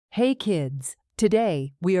Hey kids!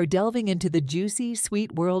 Today, we are delving into the juicy,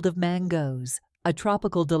 sweet world of mangoes, a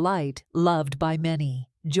tropical delight loved by many.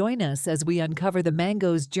 Join us as we uncover the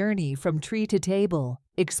mango's journey from tree to table,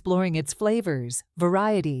 exploring its flavors,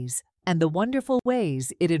 varieties, and the wonderful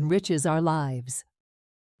ways it enriches our lives.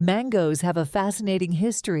 Mangoes have a fascinating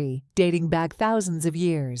history dating back thousands of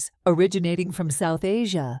years. Originating from South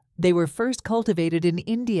Asia, they were first cultivated in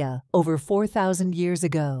India over 4,000 years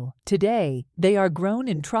ago. Today, they are grown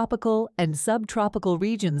in tropical and subtropical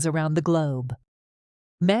regions around the globe.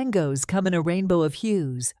 Mangoes come in a rainbow of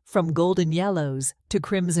hues, from golden yellows to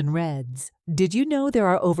crimson reds. Did you know there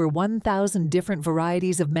are over 1,000 different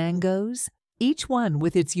varieties of mangoes, each one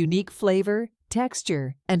with its unique flavor,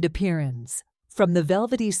 texture, and appearance? From the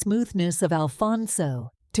velvety smoothness of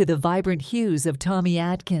Alfonso to the vibrant hues of Tommy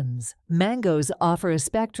Atkins, mangoes offer a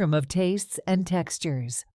spectrum of tastes and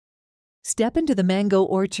textures. Step into the mango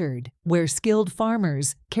orchard, where skilled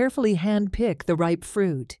farmers carefully hand-pick the ripe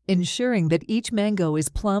fruit, ensuring that each mango is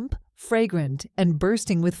plump, fragrant, and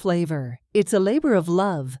bursting with flavor. It's a labor of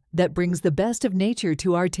love that brings the best of nature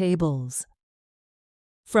to our tables.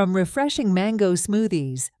 From refreshing mango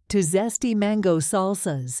smoothies to zesty mango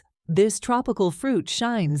salsas, this tropical fruit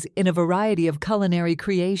shines in a variety of culinary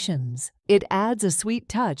creations. It adds a sweet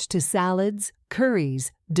touch to salads,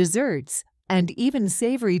 curries, desserts, and even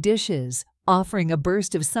savory dishes, offering a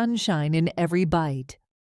burst of sunshine in every bite.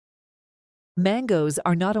 Mangoes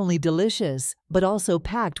are not only delicious, but also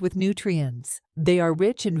packed with nutrients. They are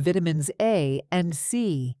rich in vitamins A and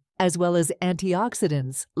C, as well as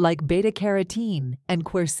antioxidants like beta-carotene and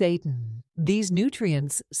quercetin. These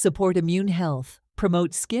nutrients support immune health,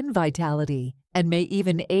 promote skin vitality, and may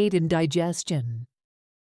even aid in digestion.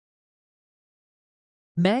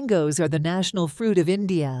 Mangoes are the national fruit of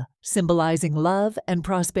India, symbolizing love and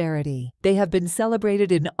prosperity. They have been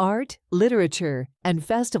celebrated in art, literature, and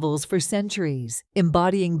festivals for centuries,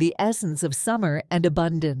 embodying the essence of summer and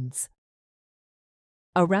abundance.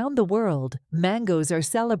 Around the world, mangoes are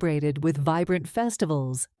celebrated with vibrant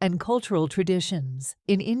festivals and cultural traditions.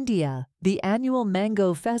 In India, the annual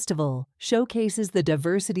Mango Festival showcases the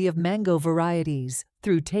diversity of mango varieties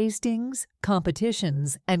through tastings,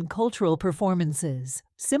 competitions, and cultural performances.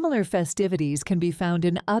 Similar festivities can be found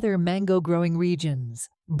in other mango-growing regions,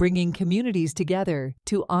 bringing communities together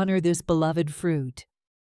to honor this beloved fruit.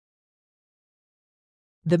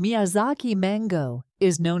 The Miyazaki mango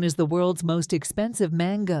is known as the world's most expensive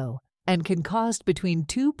mango and can cost between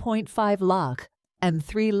 2.5 lakh and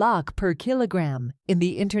 3 lakh per kilogram in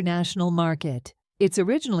the international market. It's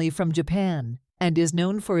originally from Japan and is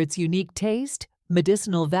known for its unique taste,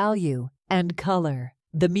 medicinal value, and color.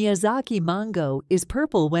 The Miyazaki mango is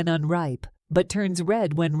purple when unripe, but turns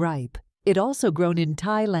red when ripe. It's also grown in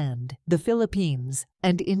Thailand, the Philippines,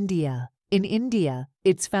 and India. In India,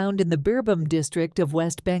 it's found in the Birbhum district of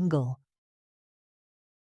West Bengal.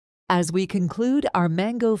 As we conclude our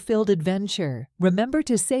mango-filled adventure, remember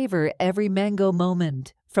to savor every mango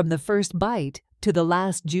moment, from the first bite to the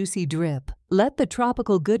last juicy drip. Let the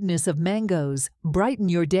tropical goodness of mangoes brighten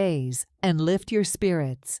your days and lift your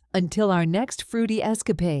spirits. Until our next fruity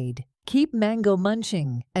escapade, keep mango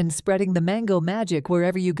munching and spreading the mango magic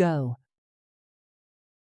wherever you go.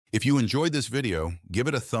 If you enjoyed this video, give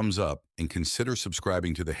it a thumbs up and consider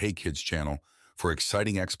subscribing to the HeyKids channel for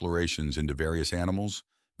exciting explorations into various animals,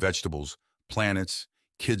 vegetables, planets,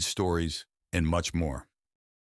 kids' stories, and much more.